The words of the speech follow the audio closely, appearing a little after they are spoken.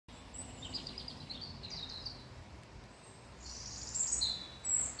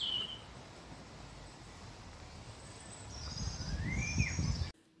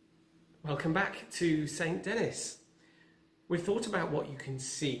Welcome back to St. Denis. We've thought about what you can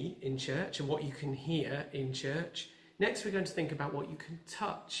see in church and what you can hear in church. Next, we're going to think about what you can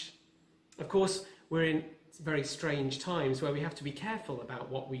touch. Of course, we're in very strange times where we have to be careful about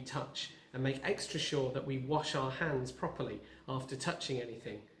what we touch and make extra sure that we wash our hands properly after touching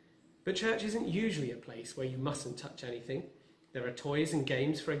anything. But church isn't usually a place where you mustn't touch anything. There are toys and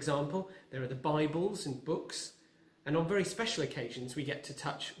games, for example. There are the Bibles and books. And on very special occasions, we get to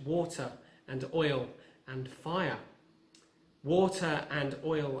touch water and oil and fire. Water and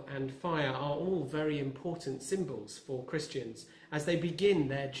oil and fire are all very important symbols for Christians as they begin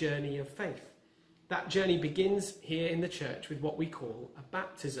their journey of faith. That journey begins here in the church with what we call a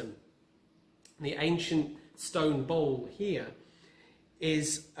baptism. The ancient stone bowl here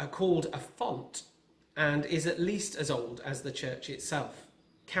is called a font and is at least as old as the church itself.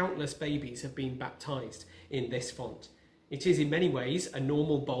 Countless babies have been baptised in this font. It is in many ways a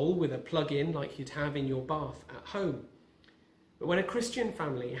normal bowl with a plug-in like you'd have in your bath at home. But when a Christian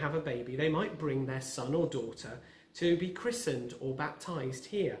family have a baby, they might bring their son or daughter to be christened or baptised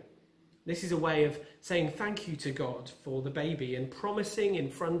here. This is a way of saying thank you to God for the baby and promising in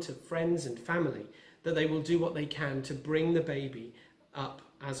front of friends and family that they will do what they can to bring the baby up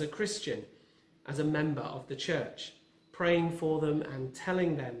as a Christian, as a member of the church, praying for them and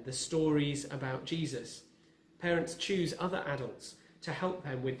telling them the stories about Jesus. Parents choose other adults to help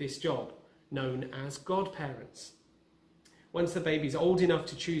them with this job, known as godparents. Once the baby's old enough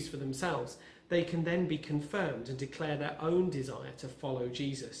to choose for themselves, they can then be confirmed and declare their own desire to follow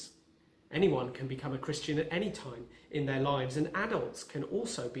Jesus. Anyone can become a Christian at any time in their lives, and adults can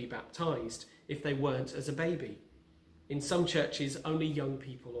also be baptised if they weren't as a baby. In some churches, only young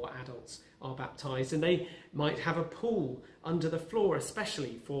people or adults are baptised, and they might have a pool under the floor,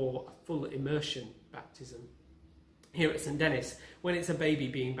 especially for a full immersion baptism. Here at St. Denis, when it's a baby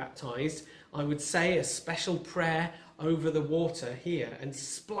being baptised, I would say a special prayer over the water here and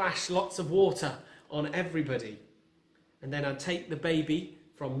splash lots of water on everybody. And then I'd take the baby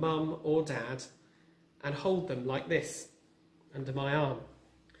from mum or dad and hold them like this under my arm.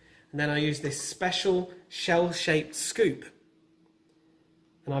 And then I use this special shell-shaped scoop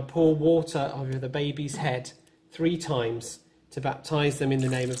and I pour water over the baby's head 3 times to baptise them in the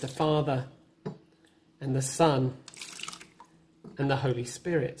name of the Father and the Son and the Holy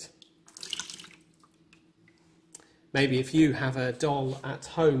Spirit. Maybe if you have a doll at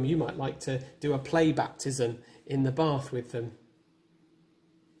home, you might like to do a play baptism in the bath with them.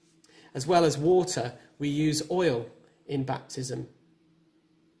 As well as water, we use oil in baptism.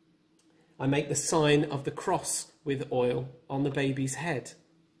 I make the sign of the cross with oil on the baby's head,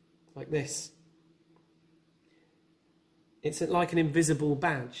 like this. It's like an invisible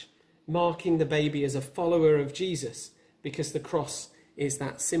badge, marking the baby as a follower of Jesus, because the cross is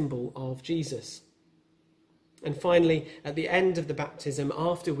that symbol of Jesus. And finally, at the end of the baptism,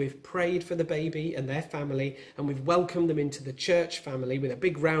 after we've prayed for the baby and their family, and we've welcomed them into the church family with a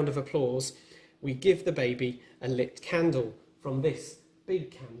big round of applause, we give the baby a lit candle from this big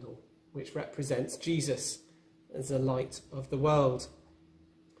candle, which represents Jesus as the light of the world.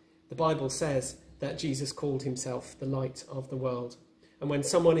 The Bible says that Jesus called himself the light of the world. And when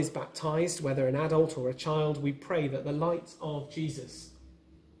someone is baptised, whether an adult or a child, we pray that the light of Jesus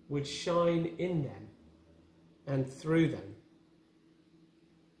would shine in them and through them,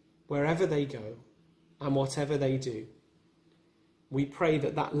 wherever they go and whatever they do. We pray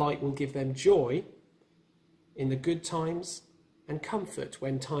that that light will give them joy in the good times and comfort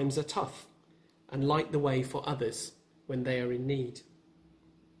when times are tough, and light the way for others when they are in need.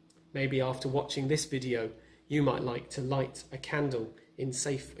 Maybe after watching this video, you might like to light a candle in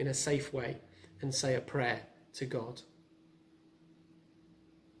a safe way and say a prayer to God.